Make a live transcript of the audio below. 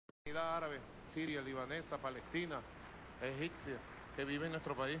comunidad árabe, siria, libanesa, palestina, egipcia, que vive en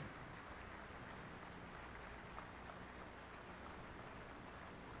nuestro país.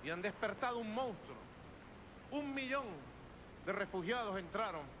 Y han despertado un monstruo. 1 millón de refugiados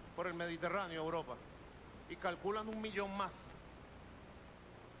entraron por el Mediterráneo a Europa y calculan 1 millón más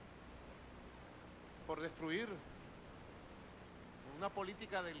por destruir una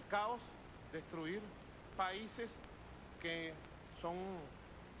política del caos, destruir países que son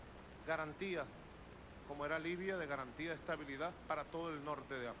garantías, como era Libia, de garantía de estabilidad para todo el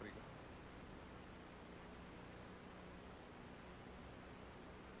norte de África.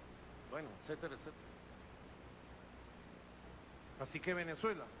 Bueno, etcétera, etcétera. Así que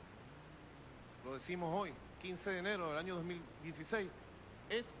Venezuela, lo decimos hoy, 15 de enero del año 2016,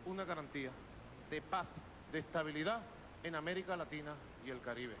 es una garantía de paz, de estabilidad en América Latina y el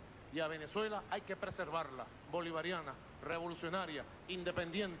Caribe. Y a Venezuela hay que preservarla, bolivariana, revolucionaria,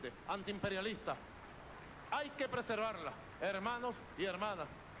 independiente, antiimperialista. Hay que preservarla, hermanos y hermanas,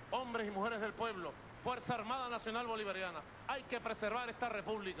 hombres y mujeres del pueblo, Fuerza Armada Nacional Bolivariana. Hay que preservar esta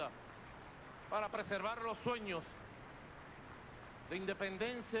república para preservar los sueños de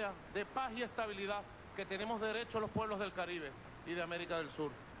independencia, de paz y estabilidad que tenemos derecho los pueblos del Caribe y de América del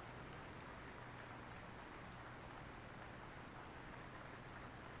Sur.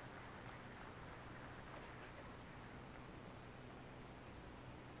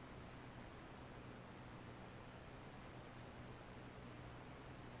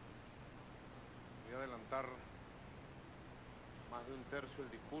 Voy a adelantar más de 1/3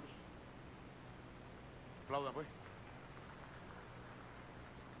 del discurso. Aplauda pues.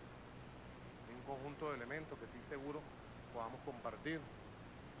 Un conjunto de elementos que estoy seguro podamos compartir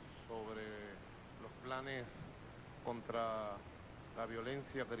sobre los planes contra la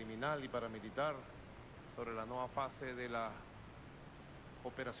violencia criminal y paramilitar, sobre la nueva fase de las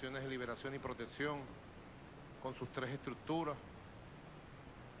operaciones de liberación y protección con sus 3 estructuras.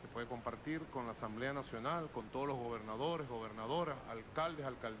 Se puede compartir con la Asamblea Nacional, con todos los gobernadores, gobernadoras, alcaldes,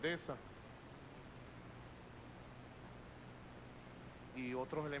 alcaldesas y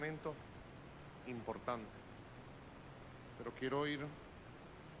otros elementos importante. Pero quiero ir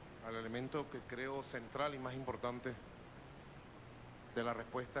al elemento que creo central y más importante de la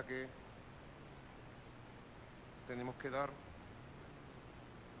respuesta que tenemos que dar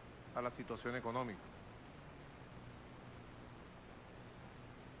a la situación económica.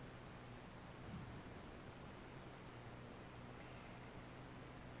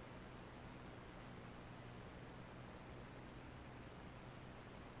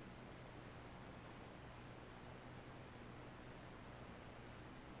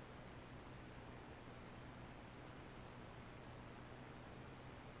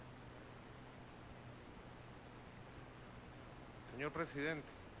 Señor presidente,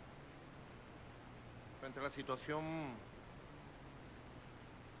 frente a la situación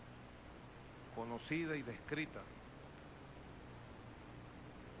conocida y descrita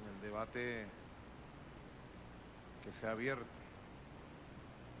en el debate que se ha abierto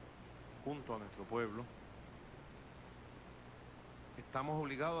junto a nuestro pueblo, estamos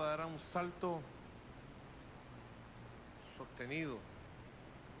obligados a dar un salto sostenido,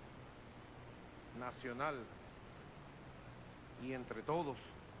 nacional, y entre todos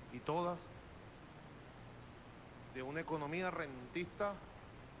y todas, de una economía rentista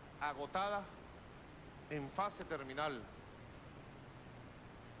agotada en fase terminal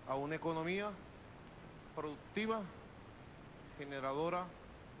a una economía productiva, generadora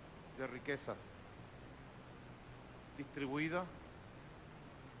de riquezas, distribuida,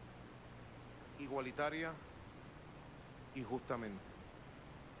 igualitaria y justamente.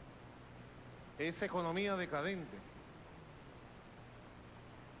 Esa economía decadente,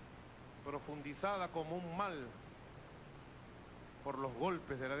 profundizada como un mal por los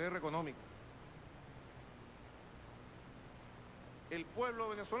golpes de la guerra económica. El pueblo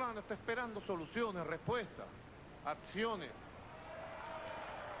venezolano está esperando soluciones, respuestas, acciones.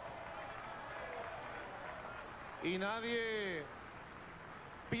 Y nadie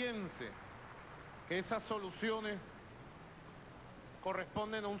piense que esas soluciones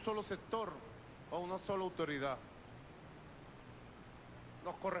corresponden a un solo sector o a una sola autoridad.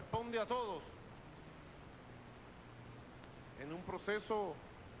 Nos corresponde a todos en un proceso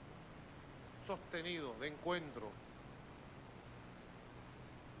sostenido de encuentro.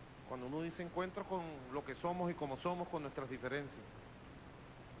 Cuando uno dice encuentro con lo que somos y como somos, con nuestras diferencias.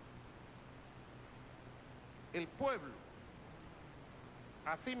 El pueblo,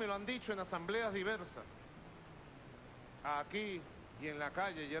 así me lo han dicho en asambleas diversas, aquí y en la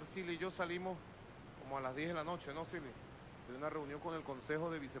calle. Ayer Silly y yo salimos como a las 10 de la noche, ¿no, Silly? de una reunión con el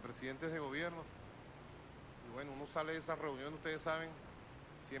Consejo de Vicepresidentes de Gobierno. Y bueno, uno sale de esa reunión, ustedes saben,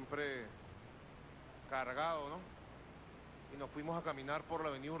 siempre cargado, ¿no? Y nos fuimos a caminar por la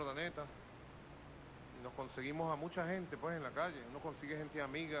avenida Urdaneta y nos conseguimos a mucha gente, pues, en la calle. Uno consigue gente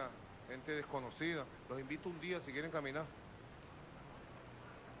amiga, gente desconocida. Los invito un día si quieren caminar.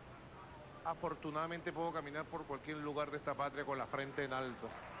 Afortunadamente puedo caminar por cualquier lugar de esta patria con la frente en alto,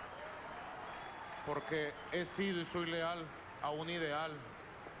 porque he sido y soy leal a un ideal.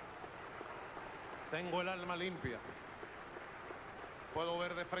 Tengo el alma limpia. Puedo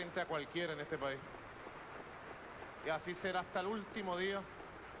ver de frente a cualquiera en este país. Y así será hasta el último día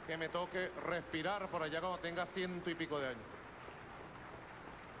que me toque respirar por allá cuando tenga 100 y pico de años.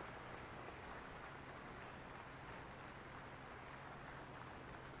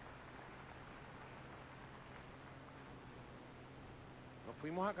 Nos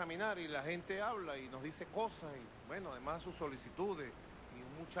fuimos a caminar y la gente habla y nos dice cosas y bueno, además sus solicitudes. Y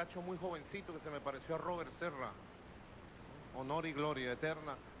un muchacho muy jovencito que se me pareció a Robert Serra. Honor y gloria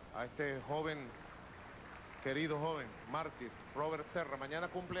eterna a este joven, querido joven, mártir, Robert Serra. Mañana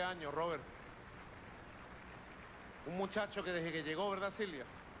cumple años, Robert. Un muchacho que desde que llegó, ¿verdad, Silvia?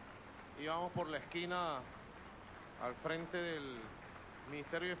 Íbamos por la esquina al frente del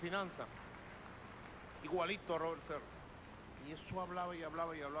Ministerio de Finanzas. Igualito a Robert Serra. Y eso hablaba y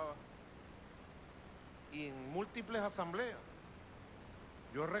hablaba y hablaba. Y en múltiples asambleas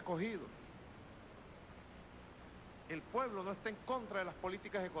yo he recogido. El pueblo no está en contra de las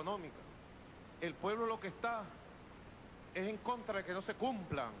políticas económicas. El pueblo lo que está es en contra de que no se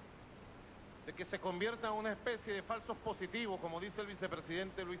cumplan, de que se conviertan en una especie de falsos positivos, como dice el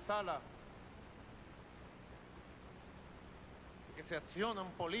vicepresidente Luis Sala, que se accionan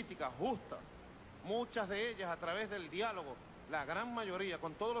políticas justas, muchas de ellas a través del diálogo, la gran mayoría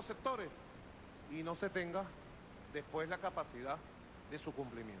con todos los sectores, y no se tenga después la capacidad de su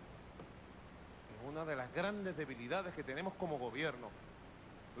cumplimiento. Es una de las grandes debilidades que tenemos como gobierno.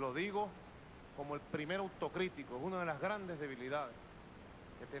 Lo digo como el primer autocrítico, es una de las grandes debilidades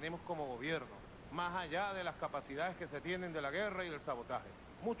que tenemos como gobierno, más allá de las capacidades que se tienen de la guerra y del sabotaje,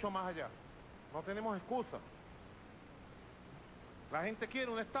 mucho más allá. No tenemos excusa. La gente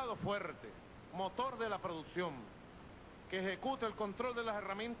quiere un Estado fuerte, motor de la producción, que ejecute el control de las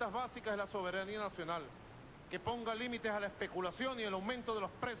herramientas básicas de la soberanía nacional, que ponga límites a la especulación y el aumento de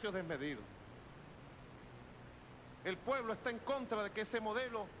los precios desmedidos. El pueblo está en contra de que ese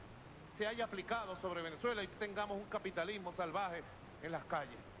modelo se haya aplicado sobre Venezuela y tengamos un capitalismo salvaje en las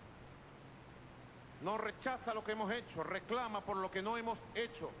calles. No rechaza lo que hemos hecho, reclama por lo que no hemos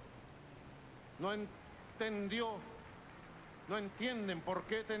hecho. No entienden por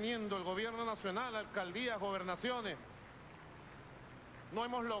qué teniendo el gobierno nacional, alcaldías, gobernaciones, no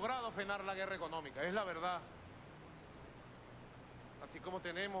hemos logrado frenar la guerra económica, es la verdad. Así como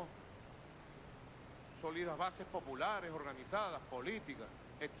tenemos sólidas bases populares, organizadas, políticas,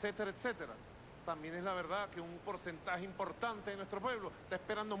 etcétera, etcétera. También es la verdad que un porcentaje importante de nuestro pueblo está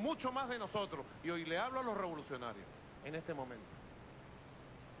esperando mucho más de nosotros. Y hoy le hablo a los revolucionarios en este momento.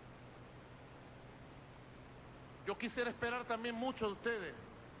 Yo quisiera esperar también mucho de ustedes,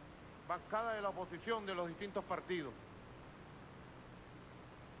 bancada de la oposición de los distintos partidos.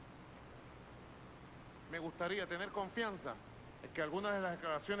 Me gustaría tener confianza en que algunas de las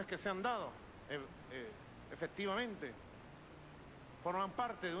declaraciones que se han dado efectivamente forman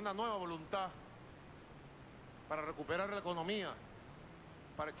parte de una nueva voluntad para recuperar la economía,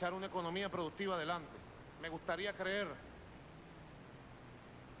 para echar una economía productiva adelante. Me gustaría creer.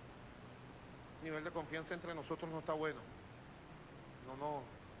 El nivel de confianza entre nosotros no está bueno. No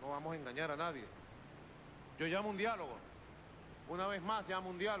vamos a engañar a nadie. Yo llamo un diálogo, una vez más llamo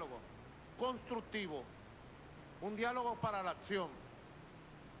un diálogo constructivo, un diálogo para la acción,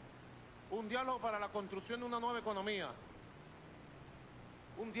 un diálogo para la construcción de una nueva economía,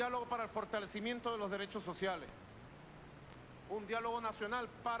 un diálogo para el fortalecimiento de los derechos sociales, un diálogo nacional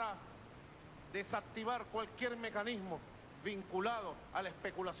para desactivar cualquier mecanismo vinculado a la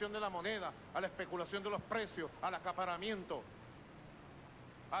especulación de la moneda, a la especulación de los precios, al acaparamiento,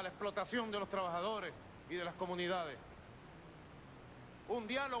 a la explotación de los trabajadores y de las comunidades. Un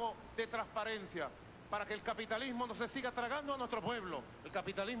diálogo de transparencia para que el capitalismo no se siga tragando a nuestro pueblo, el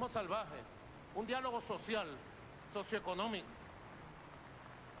capitalismo salvaje. Un diálogo social, socioeconómico.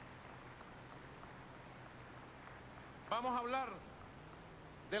 Vamos a hablar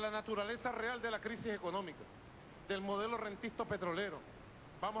de la naturaleza real de la crisis económica, del modelo rentista petrolero.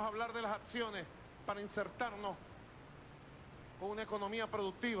 Vamos a hablar de las acciones para insertarnos con una economía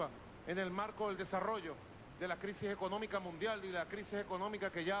productiva en el marco del desarrollo de la crisis económica mundial y la crisis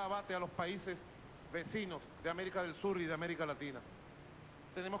económica que ya abate a los países vecinos de América del Sur y de América Latina.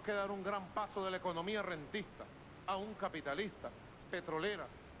 Tenemos que dar un gran paso de la economía rentista a un capitalista, petrolera.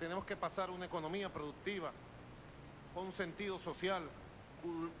 Tenemos que pasar a una economía productiva, con un sentido social,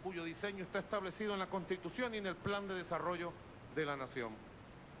 cuyo diseño está establecido en la Constitución y en el Plan de Desarrollo de la Nación.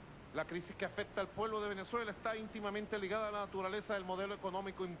 La crisis que afecta al pueblo de Venezuela está íntimamente ligada a la naturaleza del modelo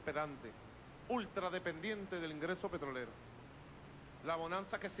económico imperante, ultradependiente del ingreso petrolero. La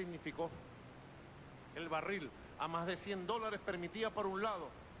bonanza que significó el barril a más de $100 permitía, por un lado,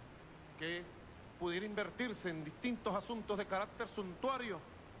 que pudiera invertirse en distintos asuntos de carácter suntuario,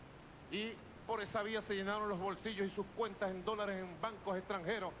 y por esa vía se llenaron los bolsillos y sus cuentas en dólares en bancos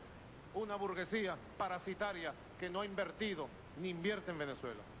extranjeros, una burguesía parasitaria que no ha invertido ni invierte en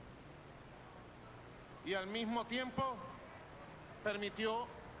Venezuela. Y al mismo tiempo permitió,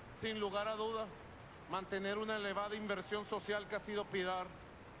 sin lugar a dudas, mantener una elevada inversión social que ha sido pilar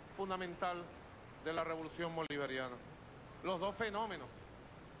fundamental de la revolución bolivariana. Los dos fenómenos,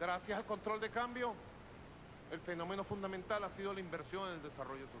 gracias al control de cambio, el fenómeno fundamental ha sido la inversión en el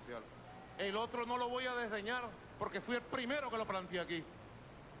desarrollo social. El otro no lo voy a desdeñar porque fui el primero que lo planteé aquí,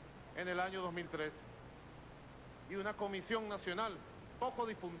 en el año 2003. Y una comisión nacional, poco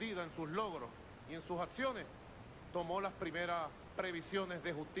difundida en sus logros y en sus acciones, tomó las primeras previsiones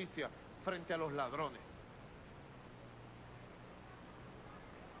de justicia frente a los ladrones.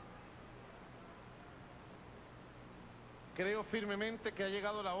 Creo firmemente que ha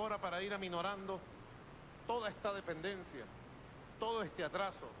llegado la hora para ir aminorando toda esta dependencia, todo este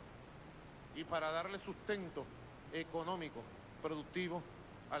atraso, y para darle sustento económico, productivo,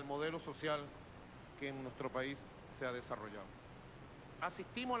 al modelo social que en nuestro país se ha desarrollado.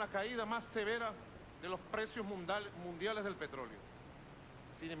 Asistimos a la caída más severa de los precios mundiales del petróleo.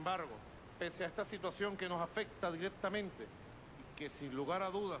 Sin embargo, pese a esta situación que nos afecta directamente y que sin lugar a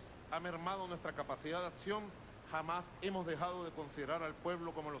dudas ha mermado nuestra capacidad de acción, jamás hemos dejado de considerar al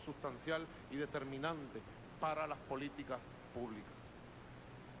pueblo como lo sustancial y determinante para las políticas públicas.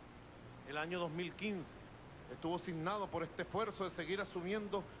 El año 2015 estuvo signado por este esfuerzo de seguir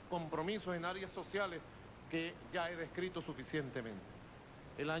asumiendo compromisos en áreas sociales que ya he descrito suficientemente.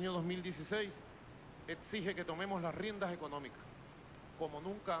 El año 2016 exige que tomemos las riendas económicas, como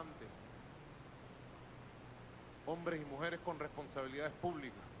nunca antes. Hombres y mujeres con responsabilidades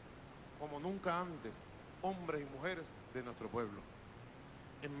públicas, como nunca antes, hombres y mujeres de nuestro pueblo.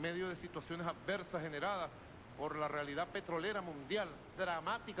 En medio de situaciones adversas generadas por la realidad petrolera mundial,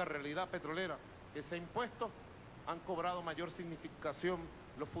 dramática realidad petrolera que se ha impuesto, han cobrado mayor significación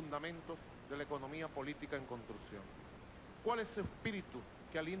los fundamentos de la economía política en construcción. ¿Cuál es ese espíritu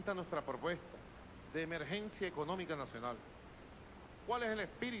que alienta nuestra propuesta de emergencia económica nacional? ¿Cuál es el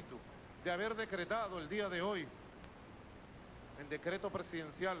espíritu de haber decretado el día de hoy, en decreto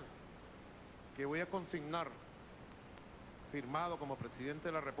presidencial que voy a consignar, firmado como presidente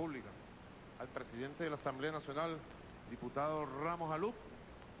de la República, al presidente de la Asamblea Nacional, diputado Ramos Alú?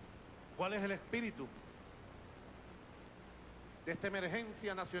 ¿Cuál es el espíritu de esta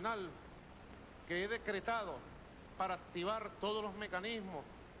emergencia nacional que he decretado para activar todos los mecanismos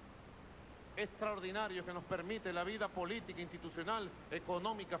extraordinarios que nos permite la vida política, institucional,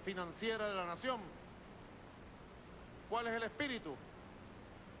 económica, financiera de la nación? ¿Cuál es el espíritu?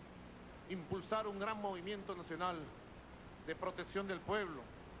 Impulsar un gran movimiento nacional de protección del pueblo,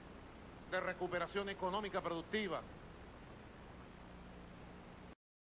 de recuperación económica productiva,